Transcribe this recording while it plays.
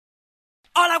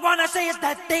All I wanna say is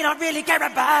that they don't really care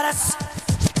about us.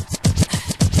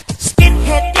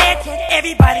 Skinhead, deadhead,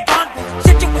 everybody gone.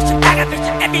 Situation,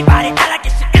 aggravation, everybody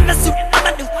allegation. In the suit, on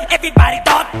the news, everybody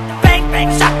gone. Bang,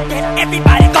 bang, shot dead,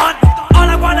 everybody gone. All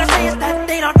I wanna say is that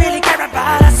they don't really care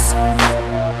about us.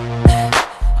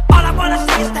 All I wanna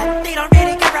say is that they don't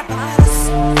really care about us.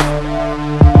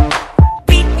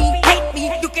 Beat me, hate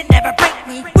me, you can never break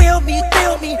me. Will me,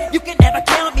 feel me, you can never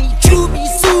kill me. Chew me,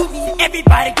 sue me,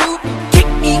 everybody do me. Kick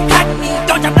me, cut me,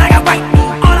 don't jump like I write me.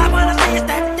 All I wanna say is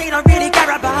that they don't really care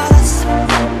about us.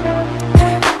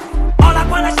 All I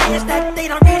wanna say is that they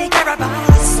don't really care about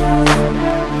us.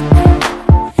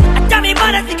 Tell me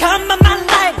what has become of my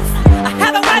life. I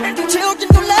have a wife and 2 children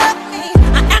who love me.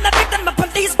 I am the victim of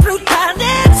police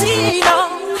brutality. No,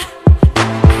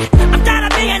 I'm tired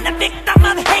of being the victim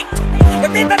of hate.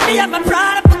 Remember me, I'm a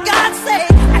product for God's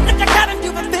sake. I think I come and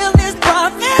you fulfill this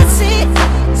prophecy.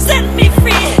 Set me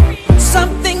free.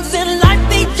 Some things in life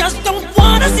they just don't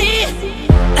wanna see.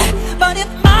 But if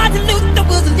Martin Luther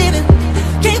was living,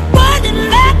 keep wondering,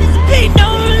 let this be no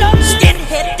love.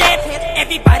 Skinhead, deadhead,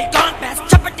 everybody gone past.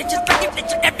 Chopper ditches, breaking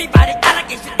ditches, everybody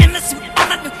allegation. In the suit, on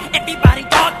the news, everybody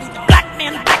dog food. Black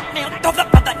man, blackmail, throw the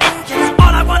brother engines.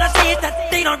 All I wanna say is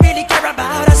that they don't really care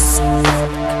about us.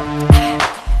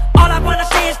 All I wanna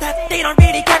say is that they don't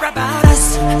really care about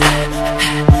us.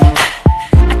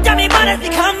 Tell me what has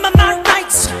become of my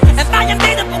rights. Am I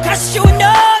invisible cause you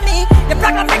know me? Your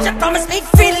proclamation promised me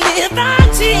free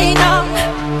liberty. No,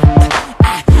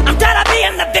 I'm tired of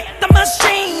being the victim of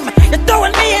shame. You're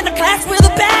throwing me in a class with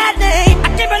a bad name. I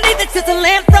can't believe this is the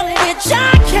land from which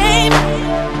I came.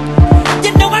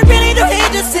 You know I really do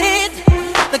hate to see it.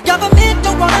 The government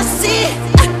don't wanna see it.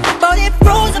 But if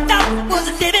Roosevelt was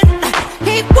living,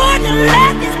 he wouldn't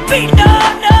let this be. No,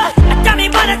 no. Tell me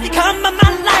what has become of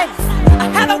my life. I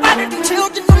have a wife and 2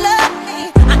 children who love me.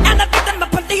 I am the victim of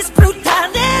police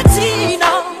brutality.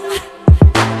 No,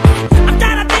 I'm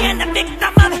tired of being the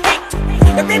victim of hate.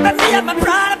 Remember me, I'm a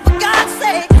product for God's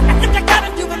sake. I think I got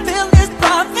to fulfill this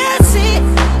prophecy.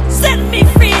 Set me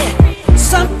free.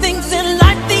 Some things in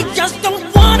life they just don't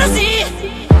wanna see.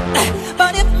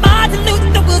 But if Martin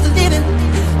Luther was living,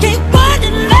 keep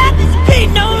wondering, let this be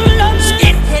no love.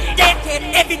 Skinhead, deadhead,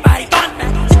 everybody gone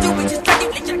back. Situations,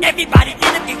 speculation, everybody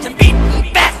in the kitchen. Beat me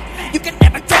fast, you can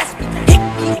never grasp me. Hit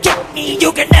me, kick me,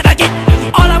 you can never get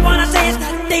me. All I wanna say is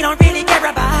that they don't really care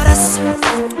about us.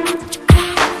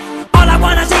 All I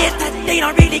wanna say is that they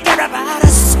don't really care